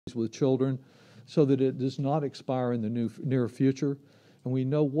with children so that it does not expire in the near future. And we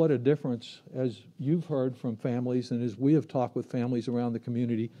know what a difference, as you've heard from families and as we have talked with families around the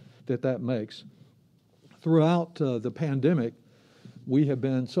community, that makes. Throughout the pandemic, we have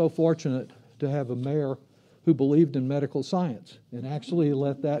been so fortunate to have a mayor who believed in medical science and actually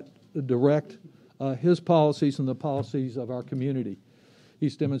let that direct his policies and the policies of our community.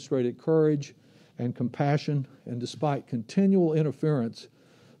 He's demonstrated courage and compassion, and despite continual interference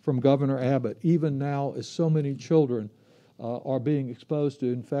from Governor Abbott, even now as so many children are being exposed to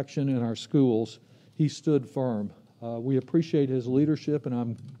infection in our schools, he stood firm. We appreciate his leadership, and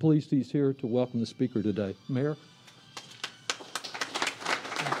I'm pleased he's here to welcome the speaker today. Mayor.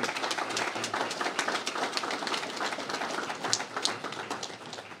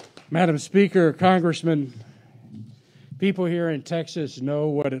 Madam Speaker, Congressman, people here in Texas know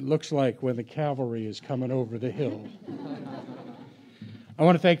what it looks like when the cavalry is coming over the hill. I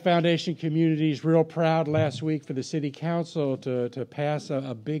want to thank Foundation Communities. Real proud last week for the City Council to pass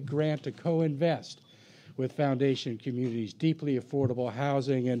a big grant to co-invest with Foundation Communities, deeply affordable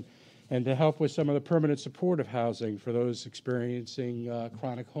housing, and to help with some of the permanent supportive housing for those experiencing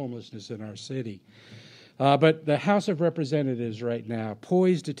chronic homelessness in our city. But the House of Representatives right now,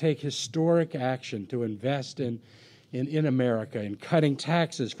 poised to take historic action to invest in America, in cutting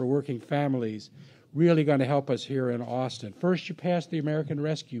taxes for working families, really going to help us here in Austin. First, you passed the American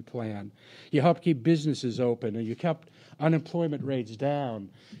Rescue Plan. You helped keep businesses open, and you kept unemployment rates down.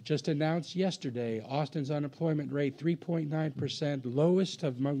 Just announced yesterday, Austin's unemployment rate, 3.9%, lowest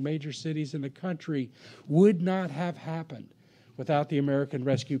among major cities in the country, would not have happened without the American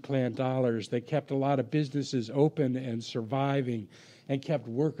Rescue Plan dollars. They kept a lot of businesses open and surviving and kept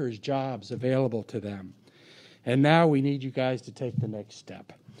workers' jobs available to them. And now we need you guys to take the next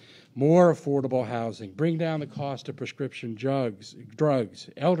step. More affordable housing, bring down the cost of prescription drugs,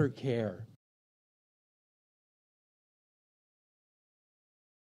 elder care.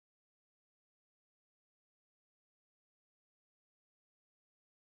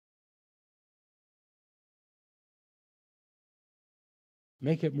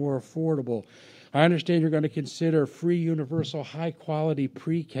 Make it more affordable. I understand you're going to consider free universal high-quality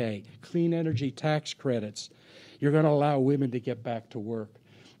pre-K, clean energy tax credits. You're going to allow women to get back to work.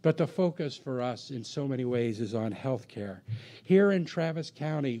 But the focus for us in so many ways is on health care. Here in Travis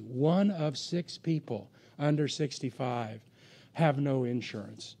County, 1 of 6 people under 65 have no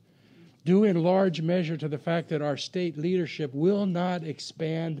insurance, due in large measure to the fact that our state leadership will not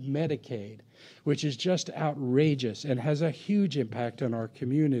expand Medicaid, which is just outrageous and has a huge impact on our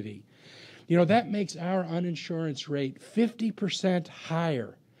community. You know, that makes our uninsurance rate 50%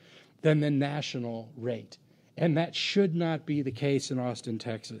 higher than the national rate. And that should not be the case in Austin,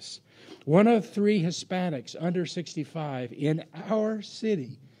 Texas. 1 of 3 Hispanics under 65 in our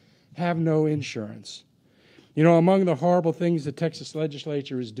city have no insurance. You know, among the horrible things the Texas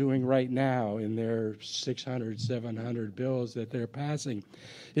legislature is doing right now in their 600, 700 bills that they're passing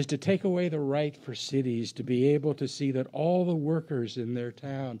is to take away the right for cities to be able to see that all the workers in their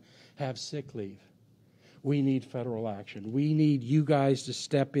town have sick leave. We need federal action. We need you guys to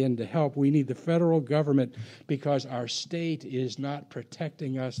step in to help. We need the federal government because our state is not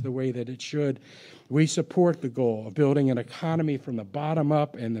protecting us the way that it should. We support the goal of building an economy from the bottom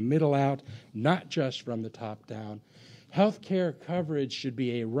up and the middle out, not just from the top down. Health care coverage should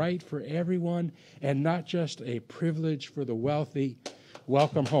be a right for everyone and not just a privilege for the wealthy.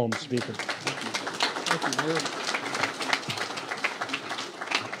 Welcome home, Speaker. Thank you, Mayor.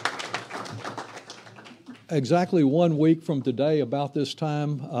 Exactly 1 week from today, about this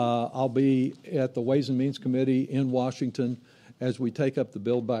time, I'll be at the Ways and Means Committee in Washington as we take up the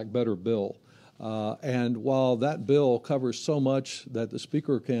Build Back Better bill. And while that bill covers so much that the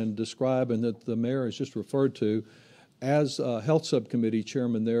Speaker can describe and that the Mayor has just referred to, as Health Subcommittee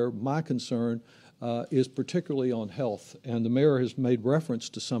Chairman there, my concern is particularly on health. And the Mayor has made reference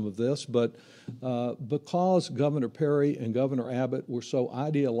to some of this, but because Governor Perry and Governor Abbott were so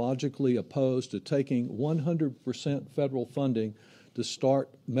ideologically opposed to taking 100% federal funding to start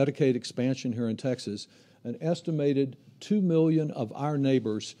Medicaid expansion here in Texas, an estimated 2 million of our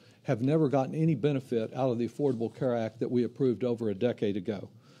neighbors have never gotten any benefit out of the Affordable Care Act that we approved over a decade ago.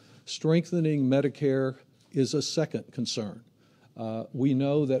 Strengthening Medicare is a second concern. We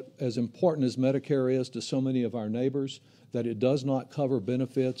know that as important as Medicare is to so many of our neighbors, that it does not cover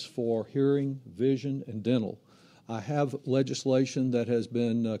benefits for hearing, vision, and dental. I have legislation that has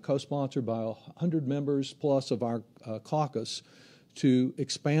been co-sponsored by 100 members plus of our caucus to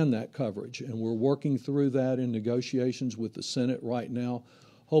expand that coverage, and we're working through that in negotiations with the Senate right now,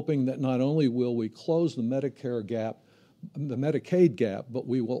 hoping that not only will we close the Medicare gap, the Medicaid gap, but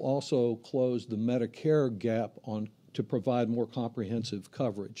we will also close the Medicare gap to provide more comprehensive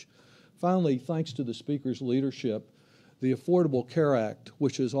coverage. Finally, thanks to the Speaker's leadership, the Affordable Care Act,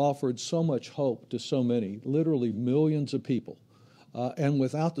 which has offered so much hope to so many, literally millions of people. And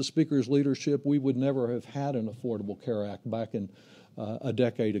without the Speaker's leadership, we would never have had an Affordable Care Act back in a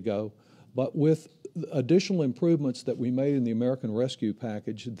decade ago. But with additional improvements that we made in the American Rescue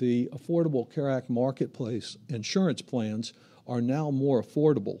Package, the Affordable Care Act marketplace insurance plans are now more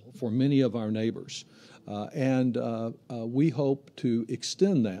affordable for many of our neighbors. And we hope to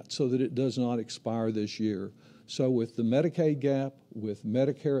extend that so that it does not expire this year. So with the Medicaid gap, with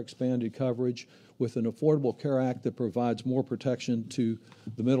Medicare expanded coverage, with an Affordable Care Act that provides more protection to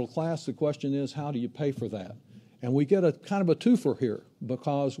the middle class, the question is, how do you pay for that? And we get a kind of a twofer here,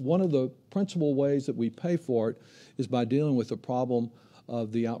 because one of the principal ways that we pay for it is by dealing with the problem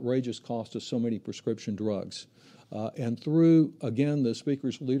of the outrageous cost of so many prescription drugs. And through, again, the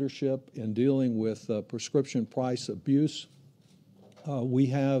Speaker's leadership in dealing with prescription price abuse, we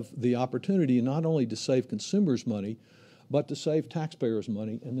have the opportunity not only to save consumers money, but to save taxpayers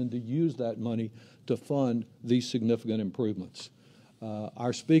money, and then to use that money to fund these significant improvements.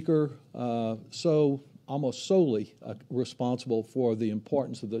 Our Speaker, almost solely responsible for the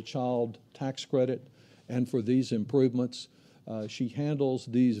importance of the child tax credit and for these improvements. She handles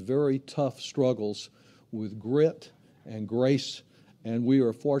these very tough struggles with grit and grace, and we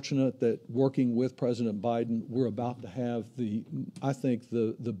are fortunate that working with President Biden, we're about to have I think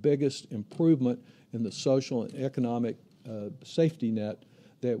the biggest improvement in the social and economic safety net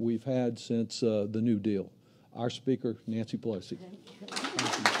that we've had since the New Deal. Our Speaker, Nancy Pelosi. Thank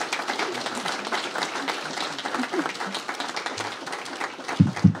you.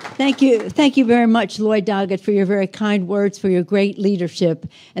 Thank you. Thank you very much, Lloyd Doggett, for your very kind words, for your great leadership,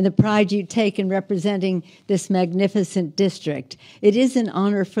 and the pride you take in representing this magnificent district. It is an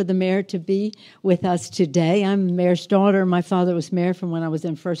honor for the mayor to be with us today. I'm the mayor's daughter. My father was mayor from when I was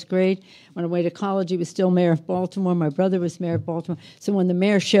in first grade. When I went to college, he was still mayor of Baltimore. My brother was mayor of Baltimore. So when the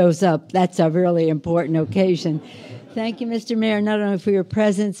mayor shows up, that's a really important occasion. Thank you, Mr. Mayor, not only for your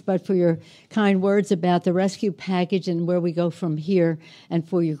presence, but for your kind words about the rescue package and where we go from here, and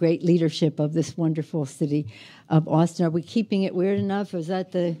for your great leadership of this wonderful city of Austin. Are we keeping it weird enough? Is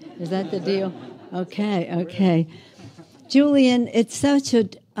that the deal? Okay. Julian, it's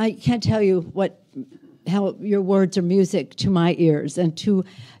I can't tell you how your words are music to my ears and to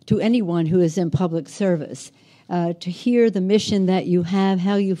anyone who is in public service. To hear the mission that you have,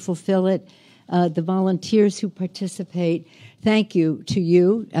 how you fulfill it, the volunteers who participate. Thank you,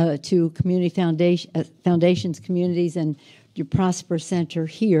 to community foundations, communities, and your Prosper Center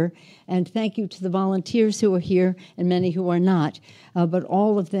here. And thank you to the volunteers who are here and many who are not, but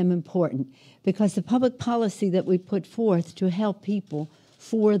all of them important, because the public policy that we put forth to help people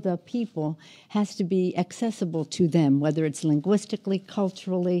for the people has to be accessible to them, whether it's linguistically,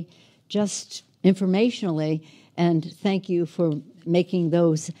 culturally, just informationally. And thank you for making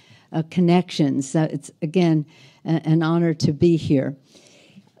those connections. It's, again, an honor to be here.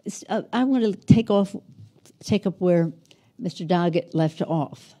 I want to take up where Mr. Doggett left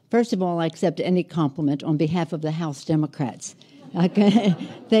off. First of all, I accept any compliment on behalf of the House Democrats.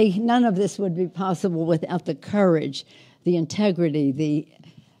 None of this would be possible without the courage, the integrity, the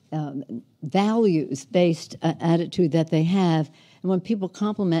values-based attitude that they have. And when people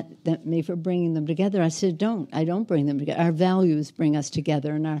compliment me for bringing them together, I said, I don't bring them together. Our values bring us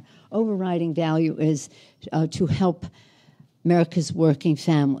together, and our overriding value is to help America's working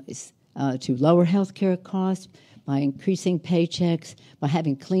families, to lower health care costs, by increasing paychecks, by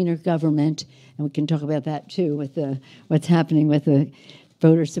having cleaner government, and we can talk about that too with what's happening with the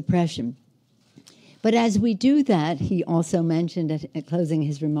voter suppression. But as we do that, he also mentioned at closing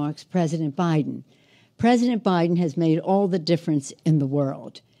his remarks, President Biden. President Biden has made all the difference in the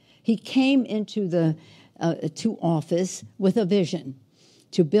world. He came into to office with a vision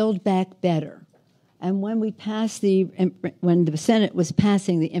to build back better. And when when the Senate was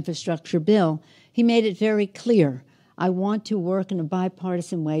passing the infrastructure bill, he made it very clear, I want to work in a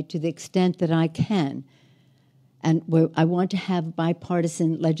bipartisan way to the extent that I can. And I want to have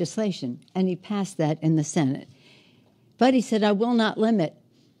bipartisan legislation. And he passed that in the Senate. But he said, I will not limit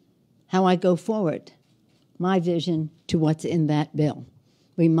how I go forward, my vision, to what's in that bill.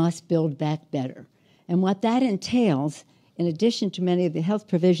 We must build back better. And what that entails, in addition to many of the health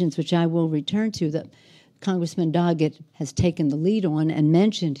provisions, which I will return to, that Congressman Doggett has taken the lead on and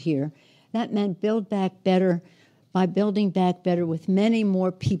mentioned here, that meant build back better by building back better with many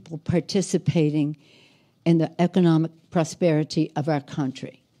more people participating in the economic prosperity of our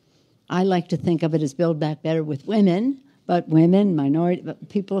country. I like to think of it as build back better with women, but women, minority,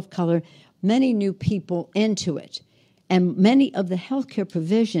 people of color, many new people into it. And many of the healthcare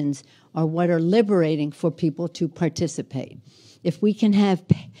provisions are what are liberating for people to participate. If we can have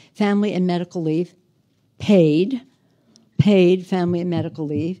family and medical leave, paid family and medical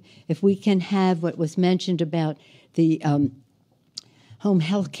leave, if we can have what was mentioned about the home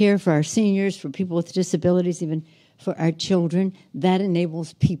health care for our seniors, for people with disabilities, even for our children, that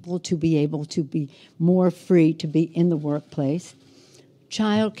enables people to be able to be more free to be in the workplace.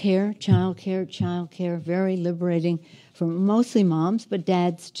 Child care, very liberating for mostly moms, but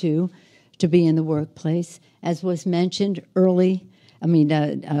dads too, to be in the workplace. As was mentioned,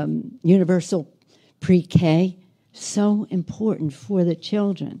 universal pre-K, so important for the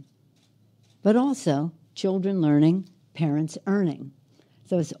children. But also, children learning, parents earning.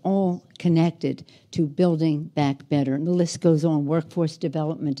 So it's all connected to building back better. And the list goes on, workforce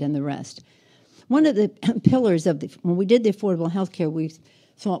development and the rest. One of the pillars of when we did the affordable health care, we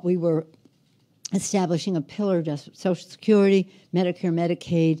thought we were establishing a pillar of Social Security, Medicare,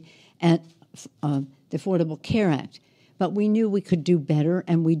 Medicaid, and the Affordable Care Act. But we knew we could do better,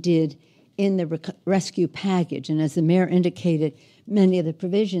 and we did in the rescue package. And as the mayor indicated, many of the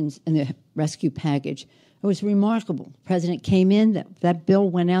provisions in the rescue package, it was remarkable. The president came in, that bill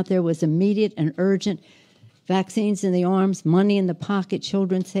went out there, was immediate and urgent. Vaccines in the arms, money in the pocket,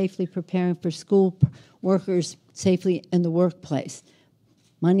 children safely preparing for school, workers safely in the workplace.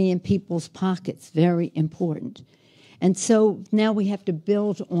 Money in people's pockets, very important. And so now we have to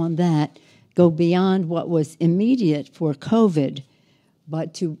build on that, go beyond what was immediate for COVID,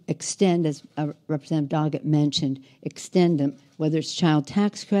 but to extend, as Representative Doggett mentioned, extend them, whether it's child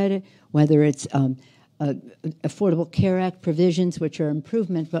tax credit, whether it's Affordable Care Act provisions, which are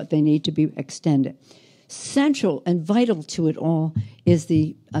improvement, but they need to be extended. Central and vital to it all is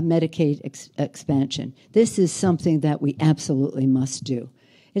the Medicaid expansion. This is something that we absolutely must do.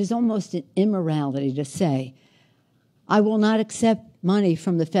 It is almost an immorality to say, I will not accept money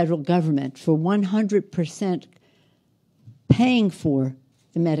from the federal government for 100% paying for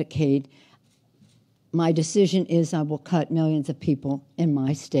the Medicaid. My decision is I will cut millions of people in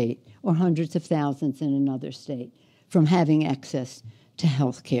my state or hundreds of thousands in another state from having access to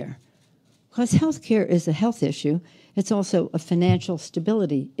health care. Because health care is a health issue, it's also a financial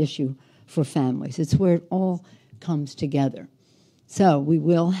stability issue for families. It's where it all comes together. So we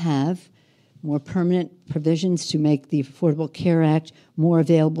will have more permanent provisions to make the Affordable Care Act more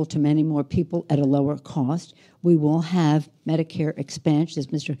available to many more people at a lower cost. We will have Medicare expansion, as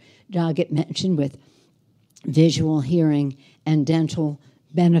Mr. Doggett mentioned, with visual, hearing, and dental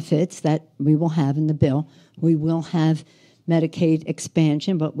benefits that we will have in the bill. We will have Medicaid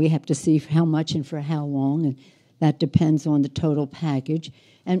expansion, but we have to see how much and for how long, and that depends on the total package.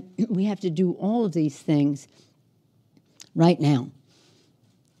 And we have to do all of these things right now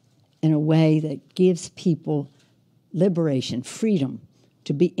in a way that gives people liberation, freedom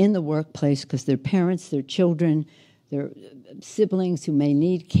to be in the workplace because their parents, their children, their siblings who may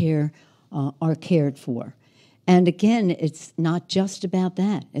need care are cared for. And again, it's not just about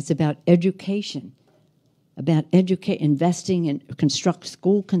that. It's about education, investing in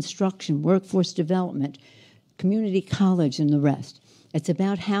school construction, workforce development, community college, and the rest. It's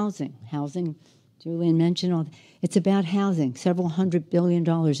about housing. Housing, Julian mentioned all that. It's about housing, several $100 billion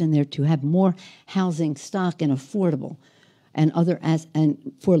in there to have more housing stock and affordable and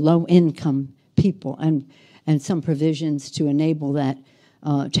and for low-income people and some provisions to enable that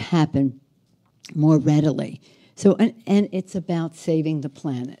to happen more readily. So, and it's about saving the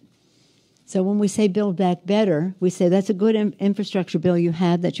planet. So when we say Build Back Better, we say that's a good infrastructure bill you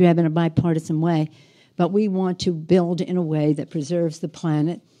have that you have in a bipartisan way, but we want to build in a way that preserves the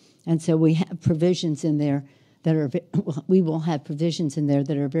planet, and so we have provisions in there we will have provisions in there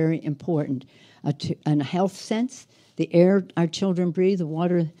that are very important in a health sense, the air our children breathe, the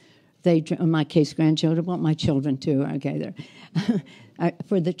water they drink, in my case, grandchildren, but my children too, okay,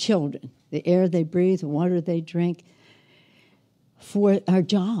 for the children, the air they breathe, the water they drink, for our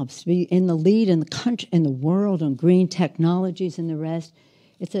jobs, to be in the lead in the country, in the world on green technologies and the rest.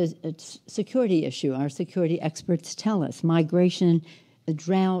 It's a security issue. Our security experts tell us migration,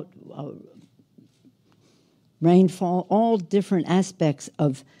 drought, rainfall, all different aspects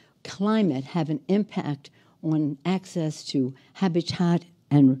of climate have an impact on access to habitat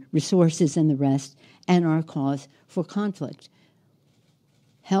and resources and the rest, and our cause for conflict.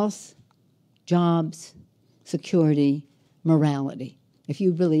 Health, jobs, security, morality. If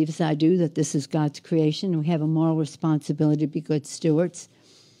you believe, as I do, that this is God's creation, we have a moral responsibility to be good stewards,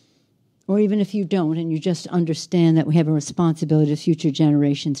 or even if you don't and you just understand that we have a responsibility to future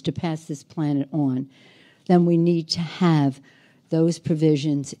generations to pass this planet on, then we need to have those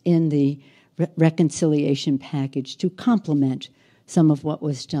provisions in the reconciliation package to complement some of what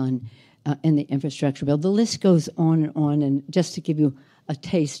was done in the infrastructure bill. The list goes on, and just to give you a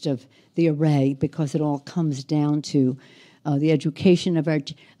taste of the array, because it all comes down to the education of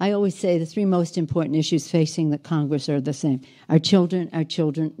I always say the three most important issues facing the Congress are the same: our children,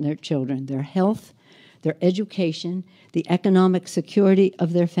 their children, their health, their education, the economic security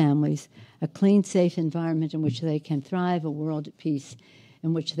of their families, a clean, safe environment in which they can thrive, a world at peace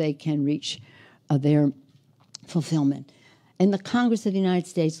in which they can reach their fulfillment. In the Congress of the United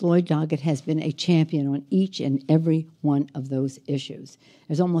States, Lloyd Doggett has been a champion on each and every one of those issues.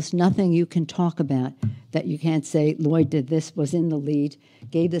 There's almost nothing you can talk about that you can't say Lloyd did this, was in the lead,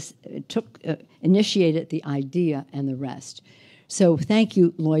 initiated the idea and the rest. So thank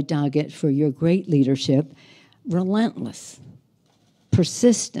you, Lloyd Doggett, for your great leadership, relentless,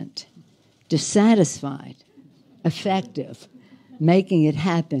 persistent, dissatisfied, effective, making it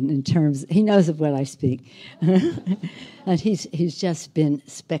happen in terms, he knows of what I speak. And he's just been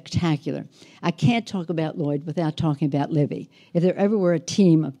spectacular. I can't talk about Lloyd without talking about Libby. If there ever were a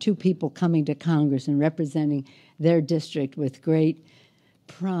team of two people coming to Congress and representing their district with great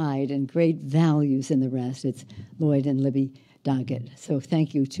pride and great values and the rest, it's Lloyd and Libby Doggett. So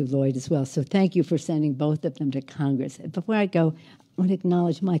thank you to Lloyd as well. So thank you for sending both of them to Congress. Before I go, I want to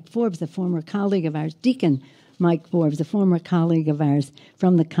acknowledge Mike Forbes, a former colleague of ours, Deacon Mike Forbes, a former colleague of ours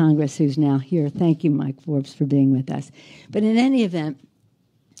from the Congress who's now here. Thank you, Mike Forbes, for being with us. But in any event,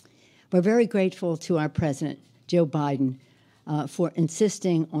 we're very grateful to our President, Joe Biden, for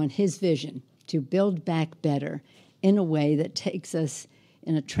insisting on his vision to build back better in a way that takes us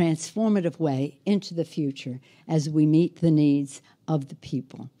in a transformative way into the future as we meet the needs of the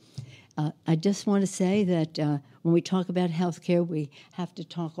people. I just want to say that when we talk about health care, we have to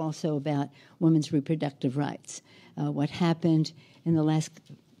talk also about women's reproductive rights. What happened in the last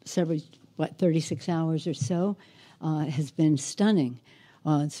 36 hours or so has been stunning.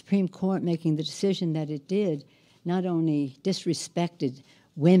 The Supreme Court making the decision that it did not only disrespected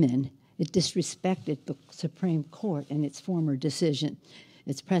women, it disrespected the Supreme Court and its former decision,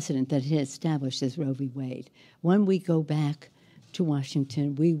 its precedent that it had established as Roe v. Wade. When we go back to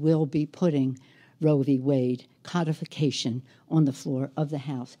Washington, we will be putting Roe v. Wade codification on the floor of the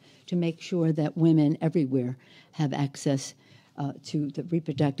House to make sure that women everywhere have access to the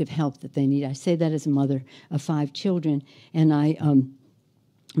reproductive health that they need. I say that as a mother of 5 children, and I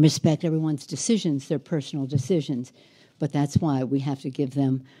respect everyone's decisions, their personal decisions, but that's why we have to give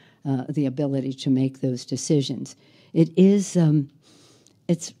them the ability to make those decisions. It is,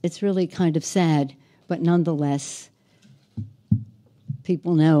 it's really kind of sad, but nonetheless,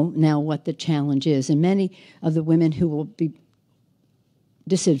 people know now what the challenge is. And many of the women who will be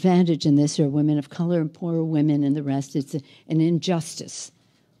disadvantaged in this are women of color and poorer women and the rest. It's an injustice.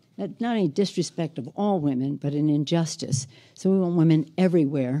 Not only disrespect of all women, but an injustice. So we want women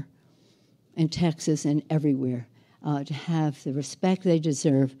everywhere in Texas and everywhere to have the respect they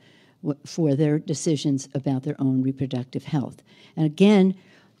deserve for their decisions about their own reproductive health. And again,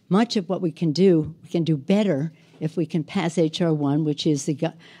 much of what we can do better if we can pass H.R. 1, which is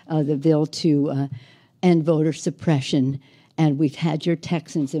the bill to end voter suppression. And we've had your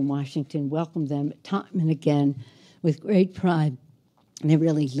Texans in Washington welcome them time and again with great pride. And they're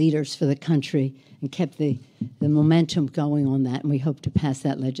really leaders for the country and kept the momentum going on that. And we hope to pass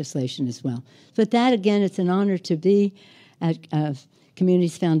that legislation as well. So with that, again, it's an honor to be at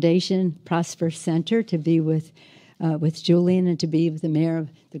Communities Foundation Prosper Center, to be with Julian and to be with the mayor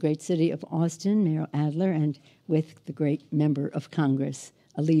of the great city of Austin, Mayor Adler, and with the great member of Congress,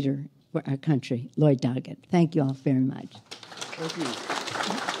 a leader for our country, Lloyd Doggett. Thank you all very much. Thank you.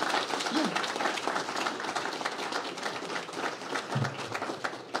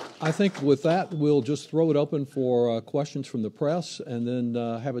 I think with that, we'll just throw it open for questions from the press and then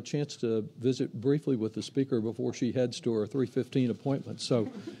have a chance to visit briefly with the speaker before she heads to her 3:15 appointment. So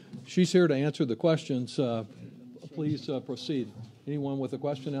she's here to answer the questions. Please proceed. Anyone with a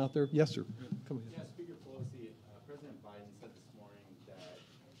question out there? Yes, sir. Come ahead. Yeah, Speaker Pelosi, President Biden said this morning that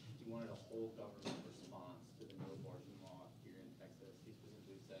he wanted a whole government response to the new abortion law here in Texas. He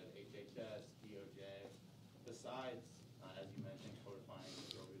specifically said HHS, DOJ. Besides, as you mentioned, codifying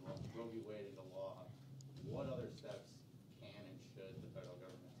Roe v. Wade into law, what other steps can and should the federal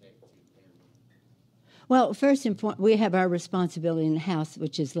government take to intervene? Well, first and foremost, we have our responsibility in the House,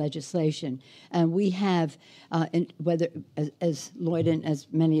 which is legislation. And we have, as Lloyd and as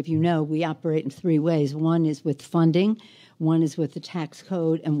many of you know, we operate in 3 ways. One is with funding, one is with the tax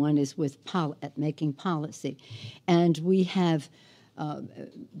code, and one is with making policy. And we have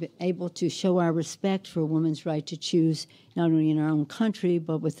able to show our respect for a woman's right to choose, not only in our own country,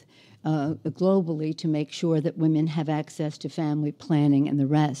 but with globally, to make sure that women have access to family planning and the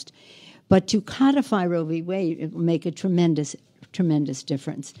rest. But to codify Roe v. Wade, it will make a tremendous, tremendous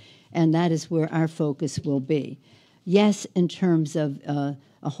difference. And that is where our focus will be. Yes, in terms of a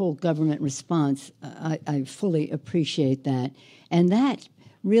whole government response, I fully appreciate that. And that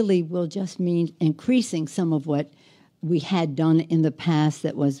really will just mean increasing some of what we had done in the past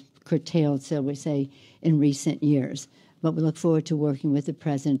that was curtailed, so we say, in recent years. But we look forward to working with the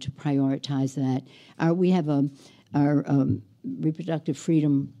president to prioritize that. We have our Reproductive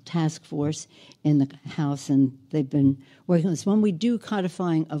Freedom Task Force in the House, and they've been working on this. When we do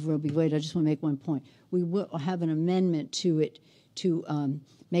codifying of Roe v. Wade, I just want to make one point. We will have an amendment to it to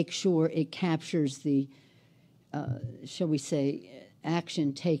make sure it captures the, shall we say,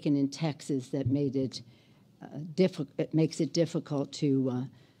 action taken in Texas that made it it makes it difficult to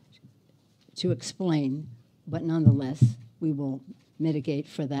explain, but nonetheless, we will mitigate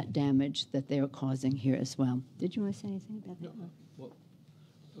for that damage that they are causing here as well. Did you want to say anything about that? No. Well,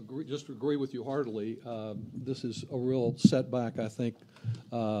 just agree with you heartily. This is a real setback, I think.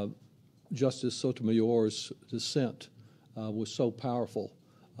 Justice Sotomayor's dissent was so powerful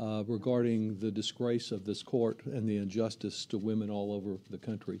regarding the disgrace of this court and the injustice to women all over the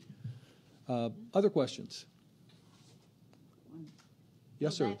country. Other questions?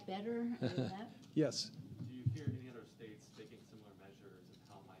 Yes, sir. Is that better? Yes. Do you hear any other states taking similar measures, and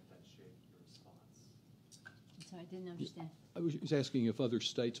how might that shape your response? Sorry, I didn't understand. I was asking if other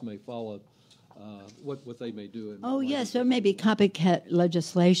states may follow what they may do. Oh, yes, there may be copycat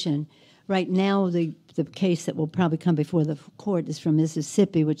legislation. Right now, the case that will probably come before the court is from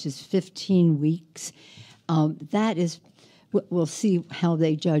Mississippi, which is 15 weeks. That is, we'll see how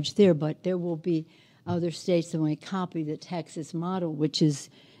they judge there, but there will be other states that may copy the Texas model, which is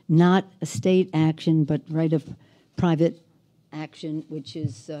not a state action, but right of private action, which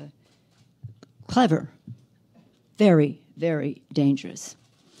is clever, very, very dangerous.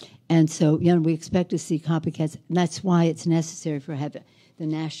 And so, we expect to see copycats. And that's why it's necessary for having the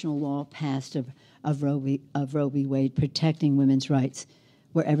national law passed of Roe v. Wade, protecting women's rights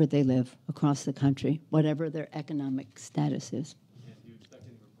wherever they live across the country, whatever their economic status is. And do you expect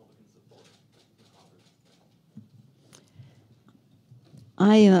any Republican support in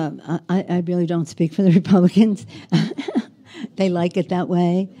Congress? I really don't speak for the Republicans. They like it that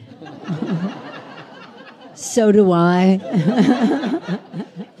way. So do I.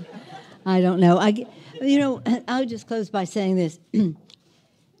 I don't know. I'll just close by saying this.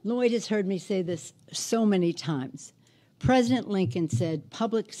 Lloyd has heard me say this so many times. President Lincoln said,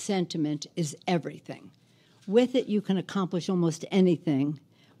 public sentiment is everything. With it, you can accomplish almost anything.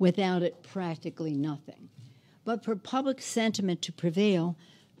 Without it, practically nothing. But for public sentiment to prevail,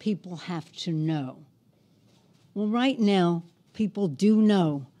 people have to know. Well, right now, people do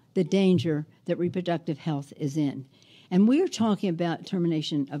know the danger that reproductive health is in. And we're talking about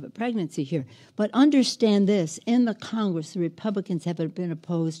termination of a pregnancy here. But understand this, in the Congress, the Republicans have been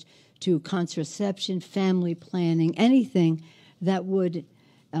opposed to contraception, family planning, anything that would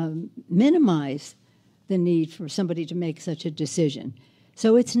minimize the need for somebody to make such a decision.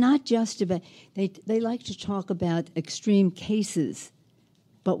 So it's not just about, they like to talk about extreme cases,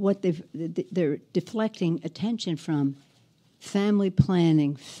 but what they're deflecting attention from family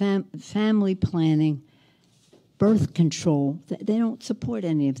planning, birth control. They don't support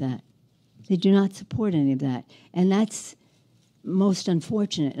any of that. They do not support any of that. And that's most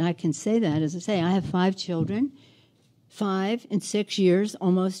unfortunate. And I can say that, as I say, I have 5 children, 5 in 6 years,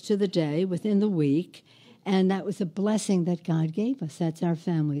 almost to the day, within the week. And that was a blessing that God gave us. That's our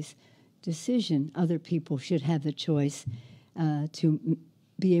family's decision. Other people should have the choice to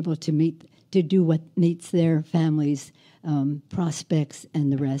be able to do what meets their family's prospects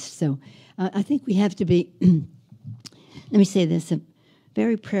and the rest. So I think we have to be, let me say this,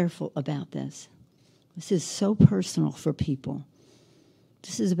 very prayerful about this. This is so personal for people.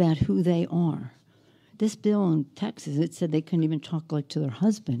 This is about who they are. This bill in Texas, it said they couldn't even talk to their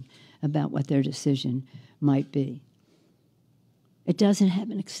husband about what their decision might be. It doesn't have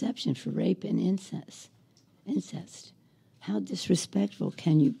an exception for rape and incest. How disrespectful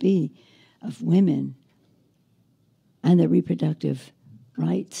can you be of women and their reproductive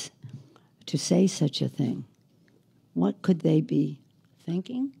rights to say such a thing? What could they be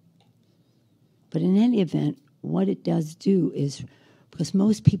thinking? But in any event, what it does do is, because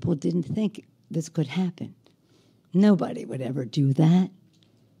most people didn't think this could happen. Nobody would ever do that.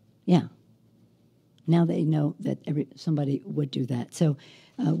 Yeah. Now they know that somebody would do that. So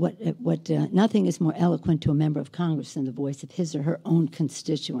Nothing is more eloquent to a member of Congress than the voice of his or her own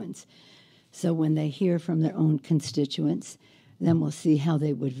constituents. So when they hear from their own constituents, then we'll see how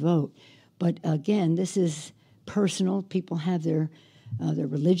they would vote. But again, this is personal. People have their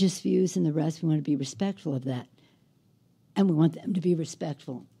religious views and the rest. We want to be respectful of that. And we want them to be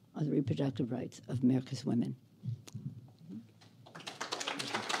respectful of the reproductive rights of America's women.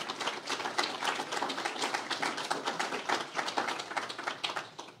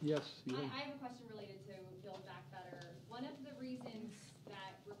 Yes. I have a question related to Build Back Better. One of the reasons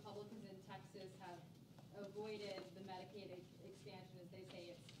that Republicans in Texas have avoided the Medicaid expansion is they say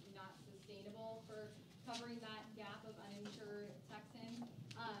it's not sustainable for covering that gap of uninsured Texans.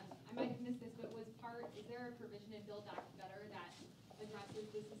 I might have missed this, but is there a provision in Build Back Better that addresses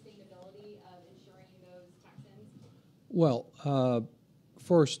the sustainability of insuring those Texans? Well,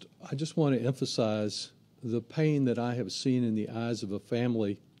 first, I just want to emphasize the pain that I have seen in the eyes of a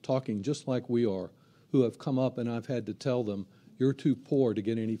family talking just like we are, who have come up and I've had to tell them, you're too poor to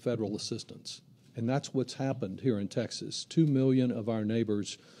get any federal assistance. And that's what's happened here in Texas. 2 million of our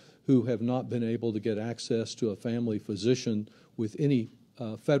neighbors who have not been able to get access to a family physician with any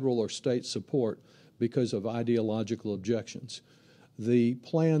federal or state support because of ideological objections. The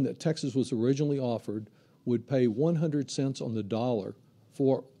plan that Texas was originally offered would pay 100 cents on the dollar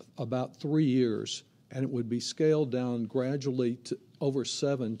for about 3 years, and it would be scaled down gradually to over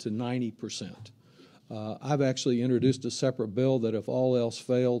 7 to 90%. I've actually introduced a separate bill that if all else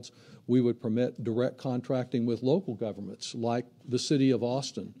fails, we would permit direct contracting with local governments like the city of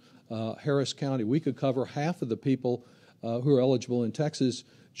Austin, Harris County. We could cover half of the people who are eligible in Texas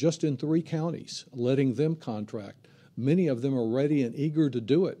just in 3 counties, letting them contract. Many of them are ready and eager to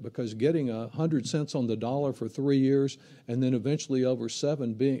do it because getting 100 cents on the dollar for 3 years and then eventually over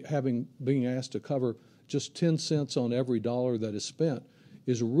 7 being asked to cover just 10 cents on every dollar that is spent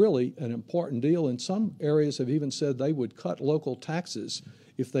is really an important deal. And some areas have even said they would cut local taxes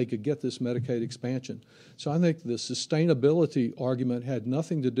if they could get this Medicaid expansion. So I think the sustainability argument had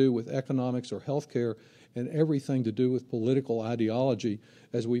nothing to do with economics or health care and everything to do with political ideology,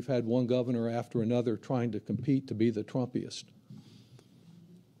 as we've had one governor after another trying to compete to be the Trumpiest.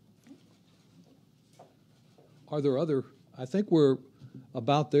 Are there other? I think we're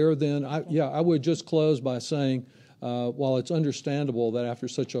about there then. I would just close by saying, while it's understandable that after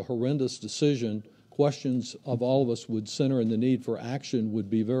such a horrendous decision, questions of all of us would center in the need for action would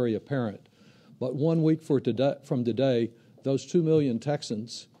be very apparent. But 1 week from today, those 2 million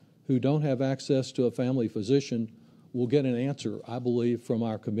Texans who don't have access to a family physician will get an answer, I believe, from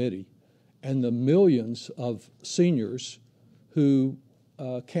our committee. And the millions of seniors who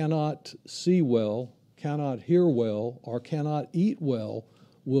cannot see well, cannot hear well, or cannot eat well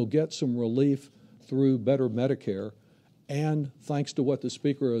will get some relief through better Medicare. And thanks to what the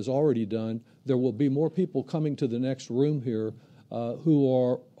Speaker has already done, there will be more people coming to the next room here who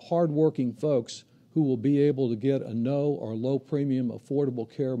are hardworking folks who will be able to get a no or low premium affordable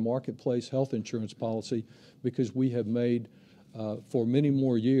care marketplace health insurance policy because we have made for many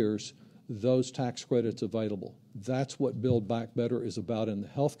more years those tax credits available. That's what Build Back Better is about in the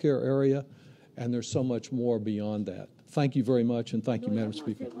healthcare area, and there's so much more beyond that. Thank you very much, and thank you, Madam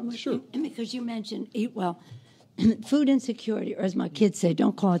Speaker. Sure. And because you mentioned eat well, food insecurity, or as my kids say,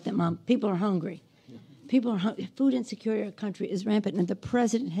 don't call it that, Mom. People are hungry. People are hungry. Food insecurity in our country is rampant, and the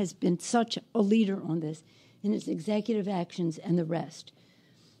president has been such a leader on this in his executive actions and the rest.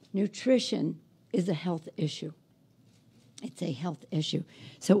 Nutrition is a health issue. It's a health issue.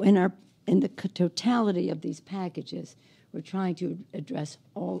 So in the totality of these packages, we're trying to address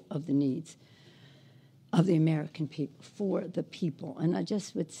all of the needs of the American people, for the people. And I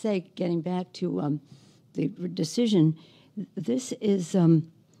just would say, getting back to the decision, this is,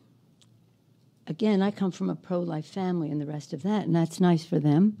 again, I come from a pro-life family and the rest of that, and that's nice for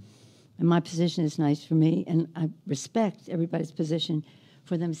them. And my position is nice for me, and I respect everybody's position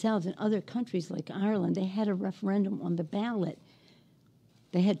for themselves. In other countries like Ireland, they had a referendum on the ballot.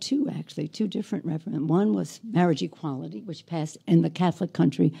 They had two different referendums. One was marriage equality, which passed in the Catholic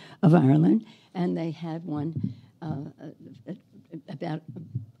country of Ireland, and they had one about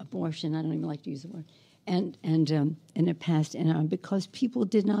abortion. I don't even like to use the word. And it passed in Ireland because people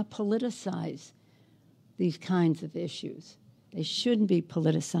did not politicize these kinds of issues. They shouldn't be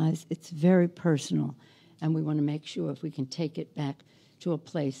politicized. It's very personal, and we want to make sure if we can take it back to a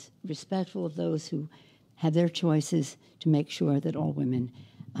place respectful of those who have their choices, to make sure that all women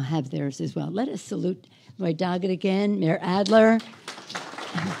have theirs as well. Let us salute Lloyd Doggett again, Mayor Adler,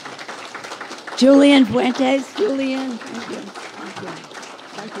 Julian Fuentes. Julian, thank you. Thank you.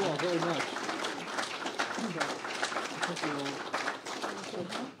 Thank you all very much. Thank you all.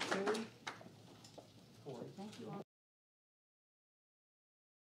 Uh-huh.